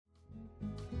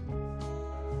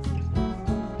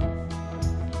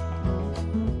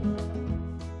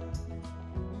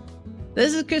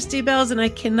This is Christy Bells, and I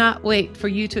cannot wait for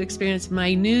you to experience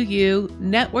my new You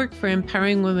Network for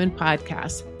Empowering Women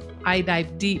podcast. I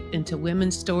dive deep into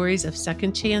women's stories of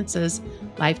second chances,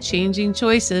 life-changing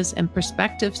choices, and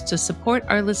perspectives to support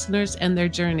our listeners and their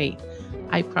journey.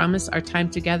 I promise our time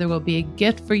together will be a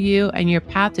gift for you and your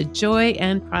path to joy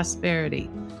and prosperity.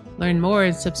 Learn more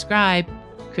and subscribe,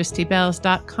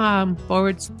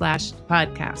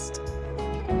 ChristyBells.com/podcast.